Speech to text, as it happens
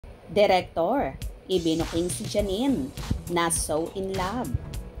Direktor, Ibinuking si Janine na so in love.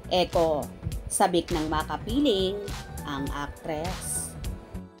 Eko, sabik ng Makapiling ang aktres.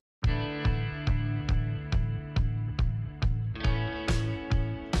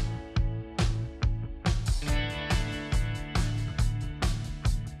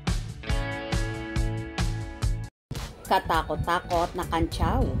 Katakot-takot na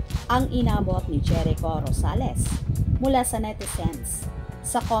kantsaw ang inabot ni Jericho Rosales mula sa netizens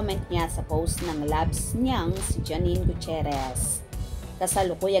sa comment niya sa post ng labs niyang si Janine Gutierrez.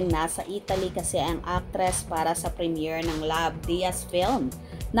 Kasalukuyang nasa Italy kasi ang actress para sa premiere ng Love Diaz film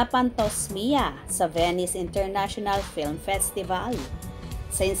na Pantos Mia sa Venice International Film Festival.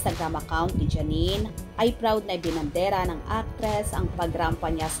 Sa Instagram account ni Janine ay proud na ibinandera ng actress ang pagrampa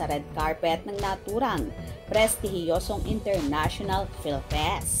niya sa red carpet ng naturang prestihiyosong International Film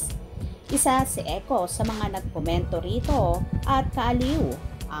Fest. Isa si Eko sa mga nagkomento rito at kaaliw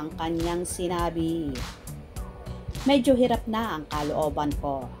ang kanyang sinabi. Medyo hirap na ang kalooban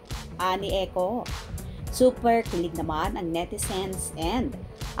ko, ani Eko. Super kilig naman ang netizens and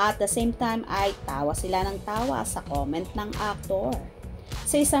at the same time ay tawa sila ng tawa sa comment ng aktor.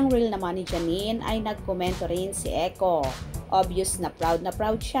 Sa isang reel naman ni Janine ay nagkomento rin si Eko. Obvious na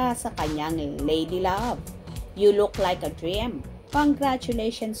proud siya sa kanyang lady love. You look like a dream.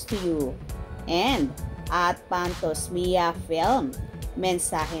 Congratulations to you. And at Pantos Mia film,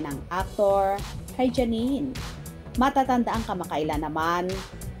 mensahe ng aktor kay Janine. Matatandaan kamakailan naman,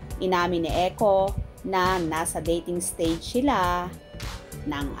 inamin ni Eko na nasa dating stage sila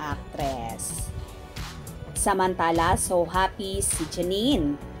ng actress. Samantala, so happy si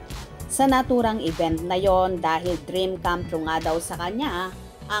Janine sa naturang event na yon dahil dream come true nga daw sa kanya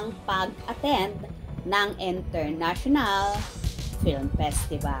ang pag-attend ng International Film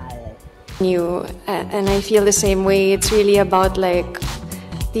Festival. And I feel the same way. It's really about like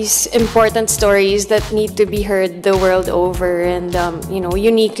these important stories that need to be heard the world over, and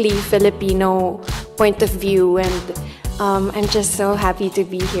uniquely Filipino point of view. And I'm just so happy to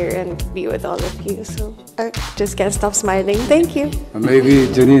be here and be with all of you. So I just can't stop smiling. Thank you. Maybe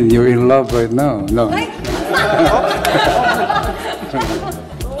Janine, you're in love right now. No. Ay,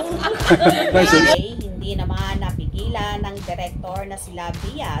 hindi naman napigilan ng direktor na si Love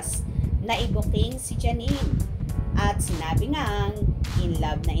Diaz na i-booking si Janine. At sinabi ngang in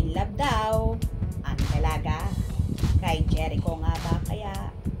love daw ang dalaga. Kay Jericho nga ba kaya?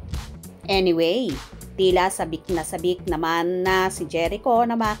 Anyway, tila sabik naman na si Jericho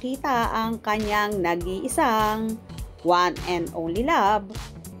na makita ang kanyang nag-iisang one and only love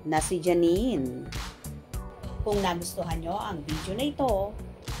na si Janine. Kung nagustuhan nyo ang video na ito,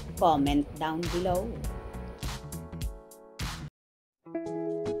 comment down below.